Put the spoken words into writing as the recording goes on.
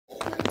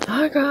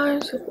Hi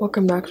guys,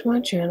 welcome back to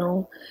my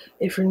channel.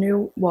 If you're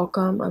new,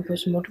 welcome. I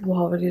post multiple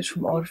haul videos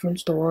from all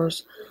different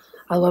stores.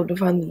 I love to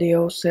find the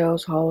deals,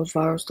 sales, hauls,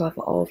 viral stuff,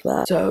 all of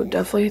that. So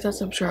definitely hit that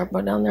subscribe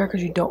button down there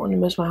because you don't want to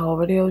miss my haul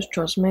videos.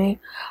 Trust me,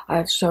 I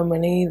have so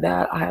many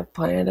that I have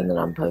planned and that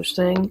I'm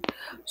posting,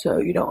 so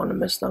you don't want to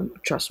miss them.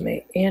 Trust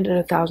me. And at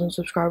 1,000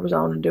 subscribers, I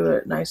want to do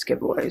a nice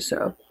giveaway.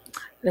 So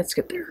let's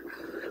get there.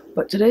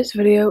 But today's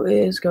video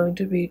is going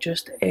to be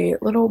just a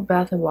little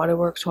Bath & Body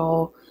Works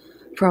haul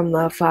from the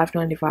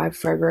 $5.95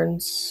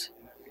 fragrance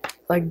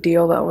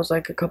deal that was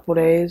like a couple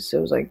days. It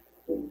was like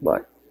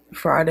what,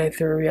 Friday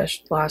through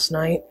last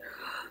night.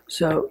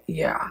 So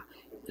yeah,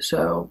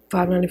 so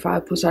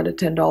 $5.95 plus I had a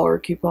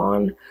 $10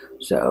 coupon,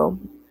 so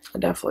I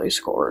definitely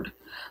scored.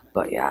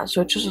 But yeah,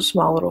 so it's just a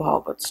small little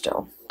haul, but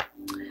still.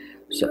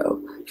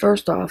 So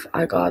first off,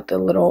 I got the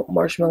little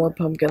marshmallow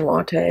pumpkin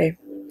latte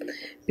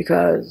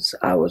because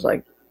I was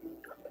like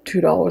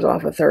 $2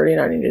 off of 30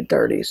 and I needed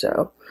 30,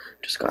 so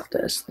just got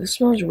this. This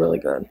smells really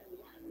good.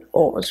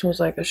 Oh, it smells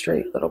like a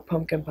straight little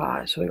pumpkin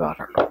pie, so we got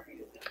her.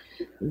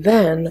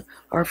 Then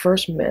our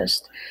first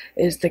mist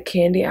is the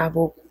Candy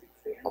Apple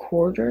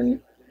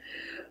Cordon.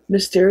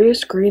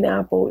 Mysterious green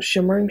apple,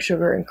 shimmering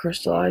sugar, and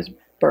crystallized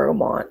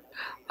bergamot.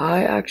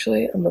 I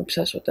actually am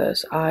obsessed with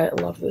this. I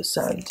love this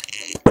scent.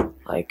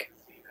 Like,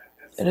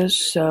 it is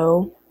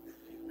so,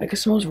 like, it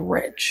smells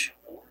rich.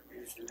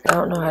 I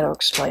don't know how to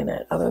explain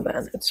it other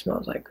than it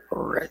smells like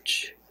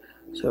rich.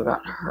 So we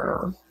got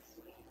her.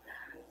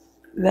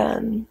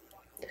 Then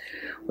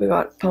we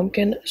got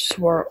pumpkin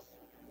swirl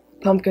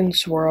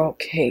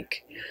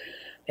cake.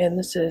 And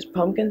this is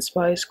pumpkin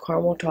spice,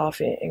 caramel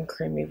toffee, and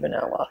creamy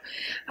vanilla.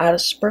 Add a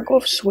sprinkle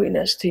of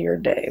sweetness to your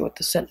day with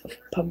the scent of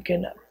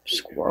pumpkin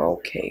swirl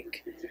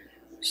cake.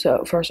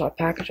 So first off,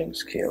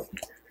 packaging's cute.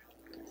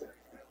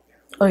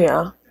 Oh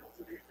yeah,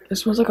 it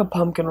smells like a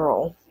pumpkin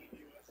roll.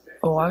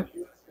 Oh, what?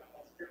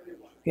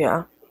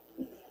 Yeah,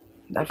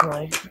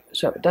 definitely.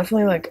 So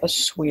definitely like a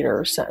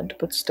sweeter scent,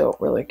 but still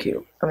really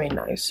cute. I mean,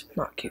 nice,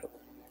 not cute.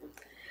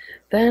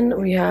 Then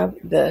we have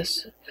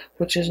this,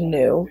 which is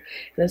new,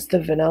 and it's the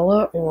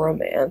Vanilla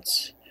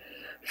Romance.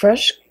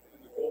 Fresh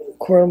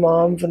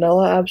cardamom,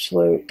 vanilla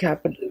absolute,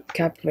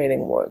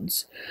 captivating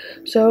woods.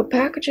 So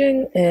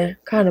packaging,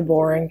 kind of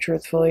boring,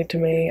 truthfully, to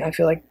me. I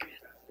feel like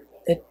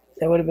it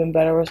would have been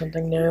better with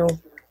something new.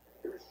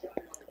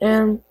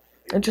 And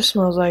it just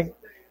smells like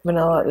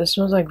vanilla. This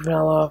smells like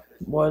vanilla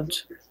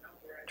woods,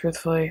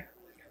 truthfully.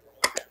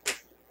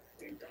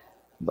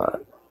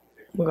 But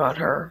we got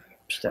her.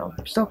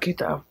 Still cute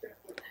though.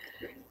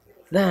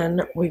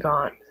 Then we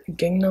got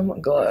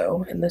Gingham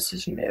Glow, and this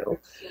is new.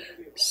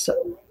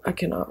 So I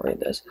cannot read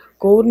this.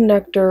 Golden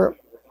nectar,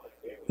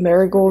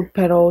 marigold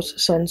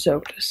petals,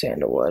 sun-soaked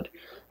sandalwood.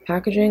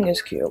 Packaging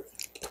is cute.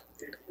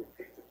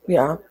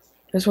 Yeah,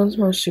 this one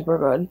smells super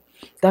good.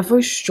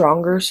 Definitely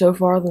stronger so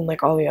far than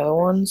like all the other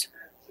ones,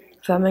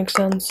 if that makes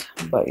sense.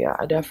 But yeah,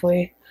 I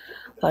definitely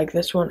like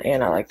this one,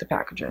 and I like the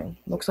packaging.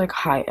 Looks like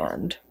high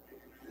end.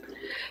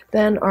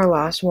 Then our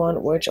last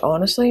one, which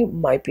honestly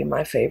might be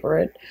my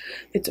favorite,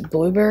 it's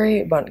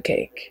blueberry bundt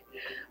cake.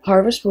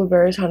 Harvest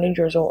blueberries, honey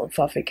drizzle, and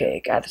fluffy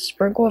cake. Add a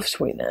sprinkle of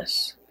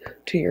sweetness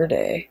to your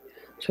day.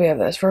 So we have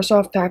this. First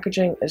off,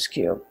 packaging is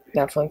cute.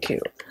 Definitely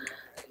cute.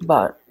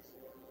 But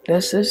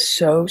this is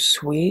so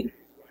sweet.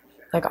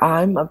 Like,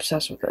 I'm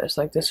obsessed with this.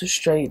 Like, this is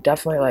straight,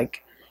 definitely,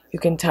 like, you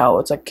can tell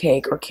it's like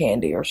cake or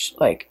candy or,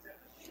 like,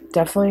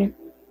 definitely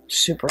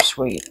super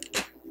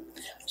sweet.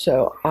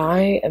 So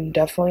I am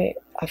definitely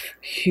a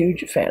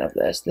huge fan of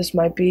this. This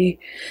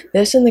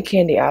and the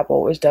candy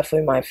apple is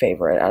definitely my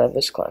favorite out of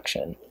this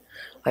collection,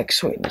 like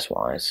sweetness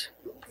wise.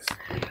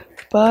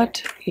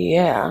 But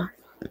yeah,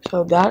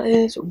 so that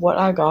is what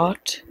I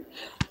got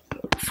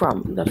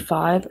from the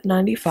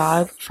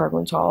 $5.95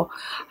 fragrance haul.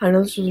 I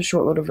know this was a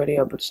short little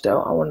video, but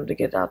still, I wanted to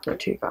get it out there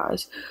to you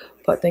guys.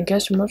 But thank you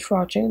guys so much for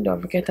watching.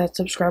 Don't forget that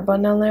subscribe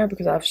button down there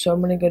because I have so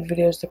many good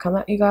videos to come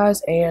at you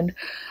guys. And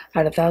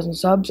at 1,000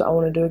 subs, I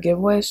want to do a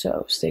giveaway,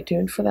 so stay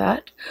tuned for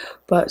that.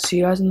 But see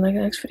you guys in the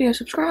next video.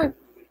 Subscribe.